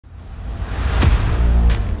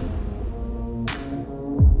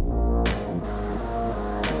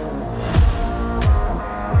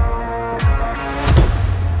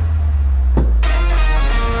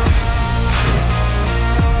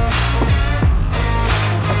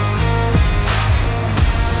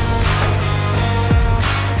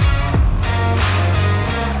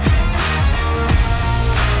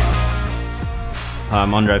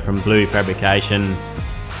I'm Andre from Bluey Fabrication.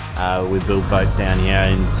 We build boats down here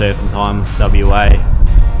in Serpentine, WA.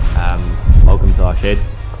 Welcome to our shed.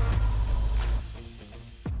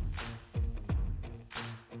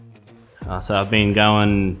 So I've been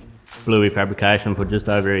going Bluey Fabrication for just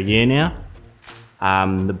over a year now.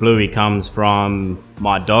 The Bluey comes from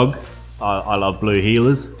my dog. I love blue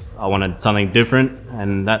heelers. I wanted something different,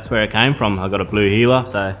 and that's where it came from. I got a blue heeler,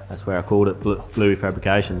 so that's where I called it Bluey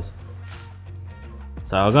Fabrications.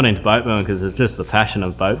 So I got into boat building because it's just the passion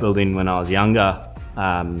of boat building when I was younger.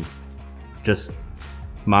 Mum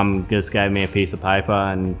just gave me a piece of paper,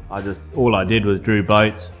 and all I did was drew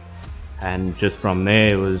boats, and just from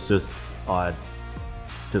there it was I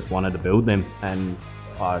just wanted to build them, and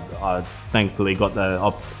I thankfully got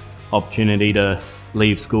the opportunity to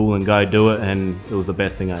leave school and go do it, and it was the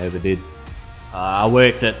best thing I ever did. I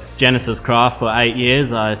worked at Genesis Craft for 8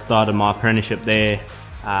 years. I started my apprenticeship there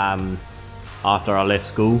after I left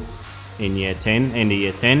school in end of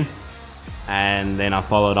year 10, and then I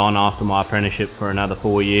followed on after my apprenticeship for another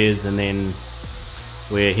 4 years, and then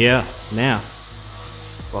we're here now.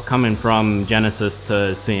 Well, coming from Genesis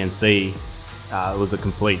to CNC, it was a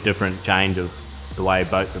complete different change of the way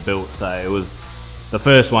boats are built. So the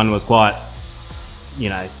first one was quite,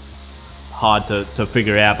 hard to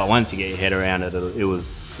figure out, but once you get your head around it, it was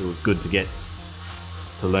good to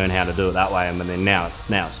learn how to do it that way. And then now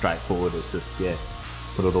it's straightforward. It's just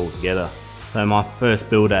put it all together. So my first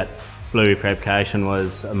build at Bluey Fabrication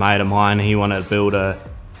was a mate of mine. He wanted to build a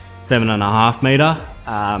 7.5 metre.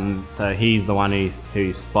 So he's the one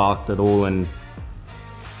who sparked it all and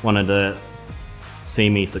wanted to see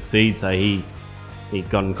me succeed. So he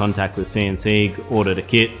got in contact with CNC, ordered a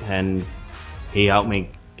kit, and he helped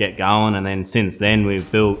me get going. And then since then we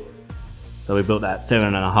built that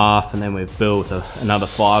 7.5, and then we've built another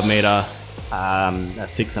 5 metre, a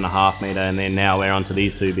 6.5 metre, and then now we're onto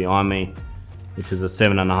these two behind me, which is a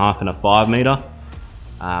 7.5 and a 5 metre.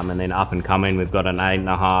 And then up and coming we've got an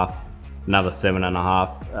 8.5, another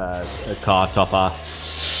 7.5, a car topper,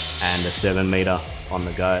 and a 7 metre on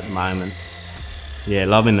the go at the moment. Yeah,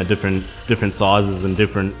 loving the different sizes and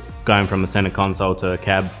going from a centre console to a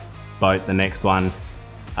cab boat, the next one.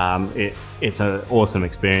 It's an awesome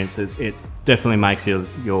experience. It definitely makes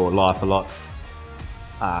your life a lot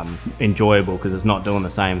enjoyable, because it's not doing the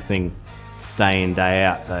same thing day in, day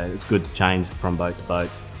out. So it's good to change from boat to boat.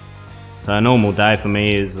 So a normal day for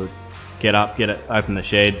me is get up, open the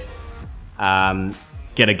shed,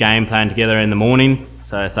 get a game plan together in the morning.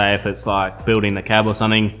 So say if it's like building the cab or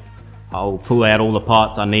something, I'll pull out all the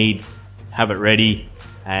parts I need, have it ready,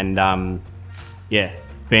 and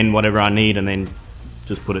bend whatever I need, and then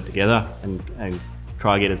just put it together and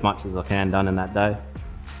try to get as much as I can done in that day.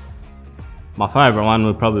 My favourite one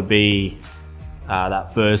would probably be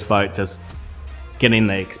that first boat, just getting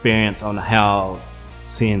the experience on how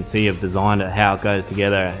CNC have designed it, how it goes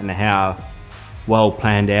together, and how well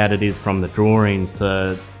planned out it is from the drawings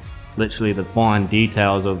to literally the fine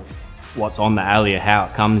details of what's on the alley, how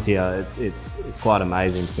it comes here. It's quite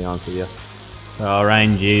amazing, to be honest with you. So our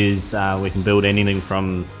range is we can build anything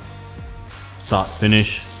from start to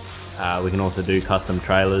finish. We can also do custom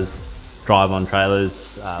trailers, drive-on trailers,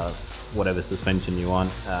 whatever suspension you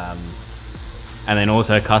want, and then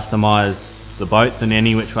also customise the boats in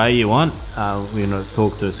any which way you want. We're going to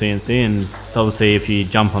talk to CNC, and obviously if you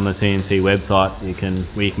jump on the CNC website,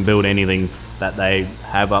 we can build anything that they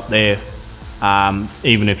have up there.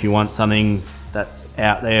 Even if you want something that's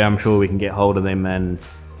out there, I'm sure we can get hold of them and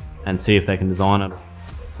see if they can design it.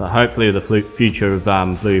 So hopefully the future of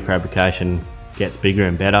Bluey Fabrication gets bigger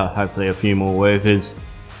and better. Hopefully a few more workers,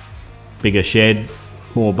 bigger shed,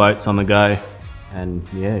 more boats on the go, and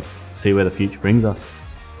see where the future brings us.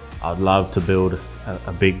 I'd love to build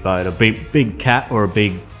a big boat, a big cat, or a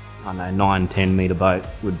big, 9-10 metre boat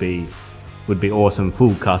would be awesome,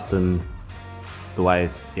 full custom, the way,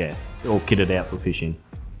 all kitted out for fishing.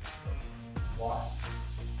 Why?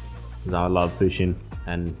 Because I love fishing,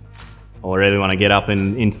 and I really want to get up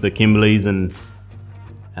into the Kimberleys, and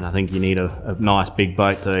I think you need a nice big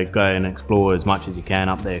boat to go and explore as much as you can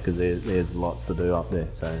up there, because there's lots to do up there.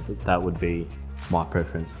 So that would be my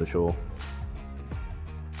preference for sure.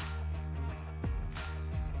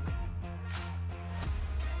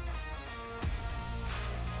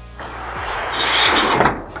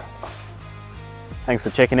 Thanks for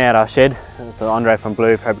checking out our shed. It's Andre from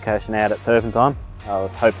Bluey Fabrication out at Serpentine. I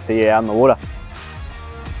hope to see you out in the water.